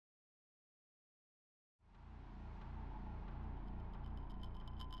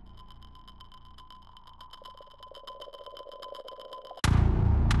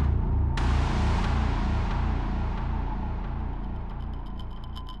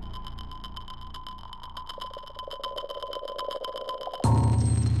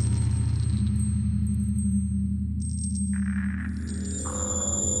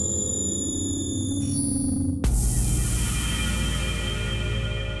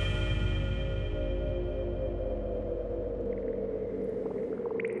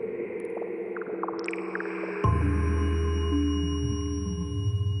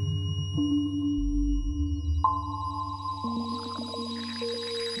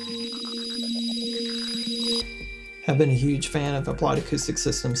have been a huge fan of Applied Acoustic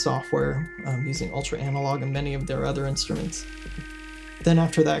System software, using Ultra Analog and many of their other instruments. Then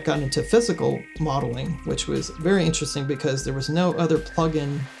after that, got into physical modeling, which was very interesting because there was no other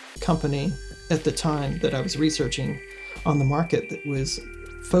plugin company at the time that I was researching on the market that was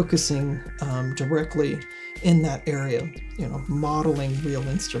focusing directly in that area, modeling real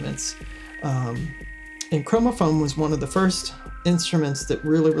instruments. And Chromaphone was one of the first instruments that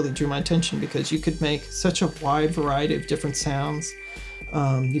really drew my attention because you could make such a wide variety of different sounds.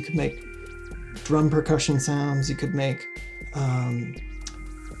 You could make drum percussion sounds, you could make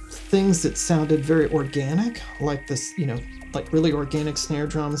things that sounded very organic, like this, like really organic snare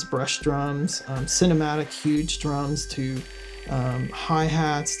drums, brush drums, cinematic huge drums, to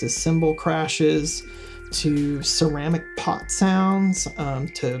hi-hats, to cymbal crashes, to ceramic pot sounds,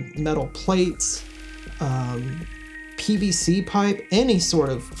 to metal plates, PVC pipe. Any sort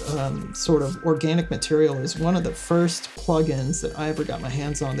of organic material is one of the first plugins that I ever got my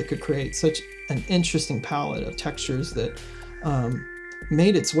hands on that could create such an interesting palette of textures that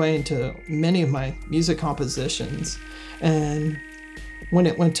made its way into many of my music compositions. And when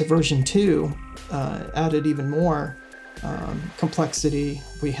it went to version 2, added even more complexity.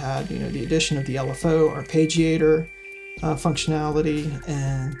 We had, the addition of the LFO arpeggiator functionality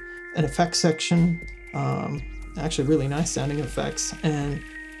and an effects section, actually really nice sounding effects. And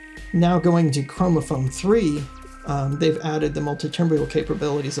now going to Chromaphone 3, they've added the multitimbral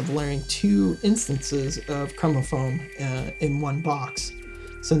capabilities of layering 2 instances of Chromaphone in one box.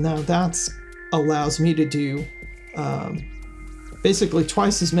 So now that allows me to do basically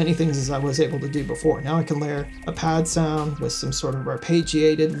twice as many things as I was able to do before. Now I can layer a pad sound with some sort of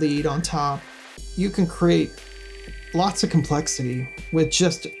arpeggiated lead on top. You can create lots of complexity with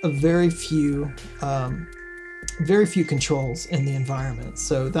just a very few controls in the environment.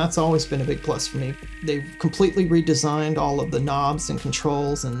 So that's always been a big plus for me. They've completely redesigned all of the knobs and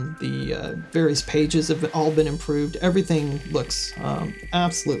controls, and the various pages have all been improved. Everything looks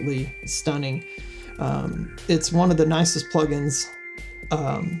absolutely stunning. It's one of the nicest plugins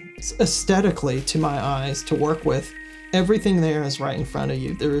aesthetically to my eyes to work with. Everything there is right in front of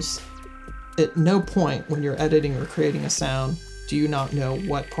you. There's at no point when you're editing or creating a sound do you not know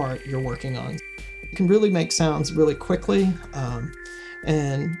what part you're working on. You can really make sounds really quickly,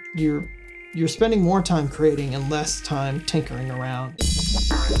 and you're spending more time creating and less time tinkering around.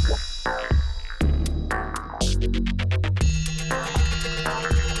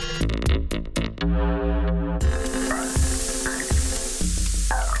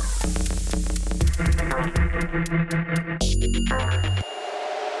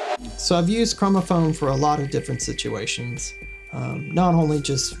 So I've used Chromaphone for a lot of different situations, not only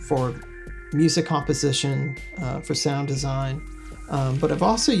just for music composition, for sound design, but I've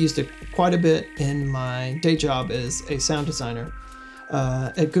also used it quite a bit in my day job as a sound designer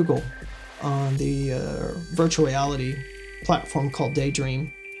at Google on the virtual reality platform called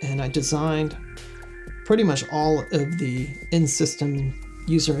Daydream, and I designed pretty much all of the in-system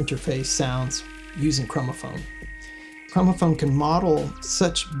user interface sounds using Chromaphone. Chromaphone can model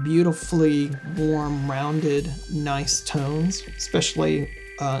such beautifully warm, rounded, nice tones, especially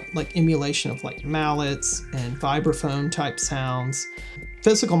like emulation of like mallets and vibraphone type sounds.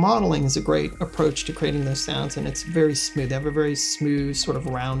 Physical modeling is a great approach to creating those sounds, and it's very smooth. They have a very smooth, sort of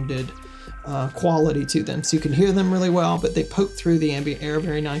rounded quality to them. So you can hear them really well, but they poke through the ambient air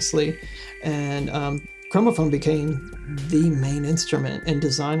very nicely. And Chromaphone became the main instrument in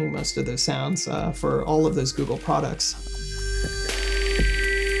designing most of those sounds for all of those Google products.